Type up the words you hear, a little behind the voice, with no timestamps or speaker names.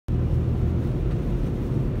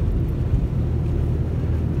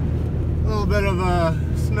bit of a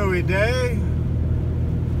snowy day,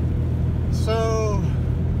 so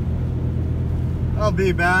I'll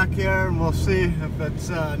be back here and we'll see if it's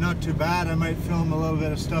not too bad. I might film a little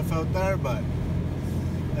bit of stuff out there, but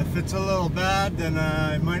if it's a little bad, then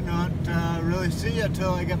I might not really see you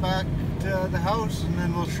till I get back to the house, and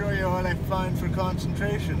then we'll show you what I find for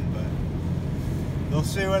concentration. But we'll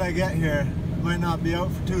see what I get here. It might not be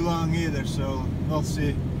out for too long either, so we'll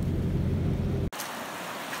see.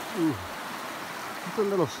 Ooh, it's a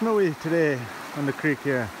little snowy today on the creek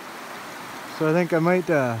here, so I think I might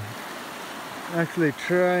actually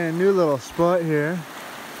try a new little spot here,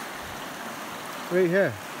 right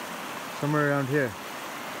here, somewhere around here.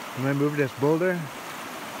 I might move this boulder,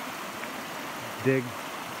 dig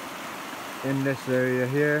in this area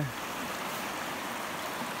here.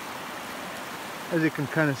 As you can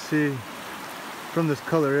kind of see from this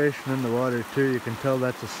coloration in the water too, you can tell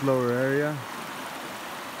that's a slower area.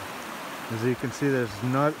 As you can see, there's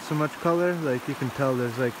not so much color. Like, you can tell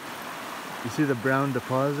there's like, you see the brown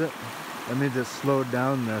deposit? That means it's slowed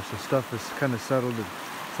down there, so stuff is kind of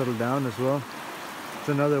settled down as well. It's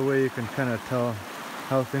another way you can kind of tell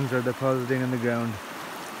how things are depositing in the ground.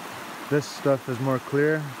 This stuff is more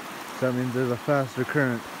clear, so that means there's a faster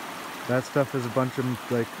current. That stuff is a bunch of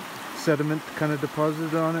like sediment kind of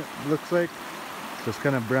deposited on it, looks like. So it's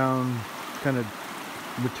kind of brown kind of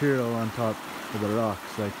material on top of the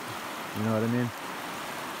rocks, like, you know what I mean?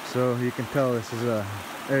 So you can tell this is a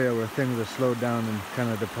area where things are slowed down and kind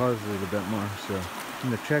of deposited a bit more. So I'm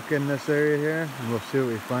going to check in this area here and we'll see what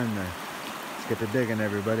we find there. Let's get to digging,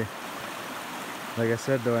 everybody. Like I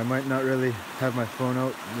said though, I might not really have my phone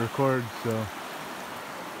out and record, so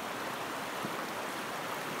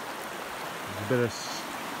there's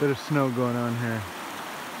a bit of snow going on here,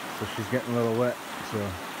 so she's getting a little wet. So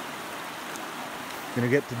gonna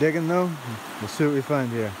get to digging though. We'll see what we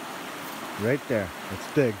find here. Right there.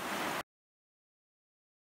 Let's dig.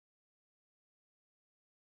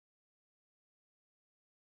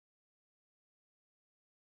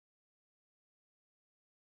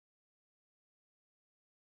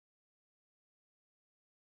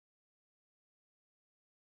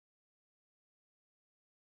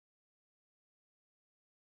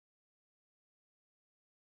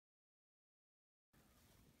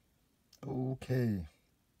 Okay,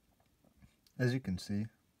 as you can see,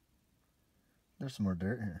 there's some more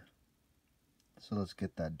dirt here, so let's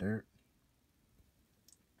get that dirt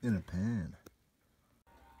in a pan.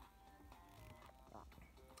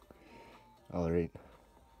 Alright,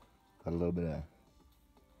 got a little bit of,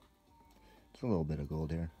 just a little bit of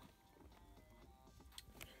gold here.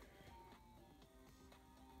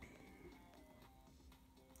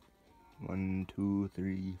 One, 2,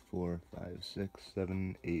 3, 4, 5, 6,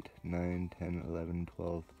 7, 8, 9, 10, 11,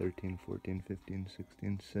 12, 13, 14, 15,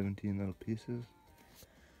 16, 17 little pieces.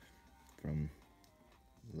 From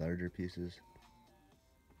larger pieces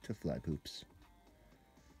to fly poops.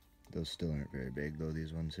 Those still aren't very big though,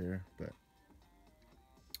 these ones here, but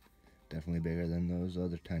definitely bigger than those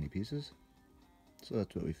other tiny pieces. So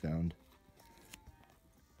that's what we found.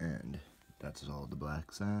 And that's all the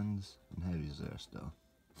black sands and heavies there still.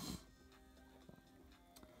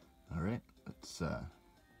 Alright, let's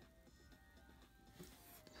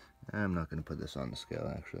I'm not going to put this on the scale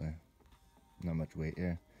actually. Not much weight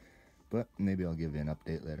here. But maybe I'll give you an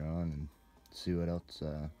update later on and see what else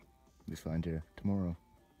we find here tomorrow.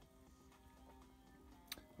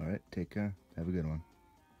 Alright, take care. Have a good one.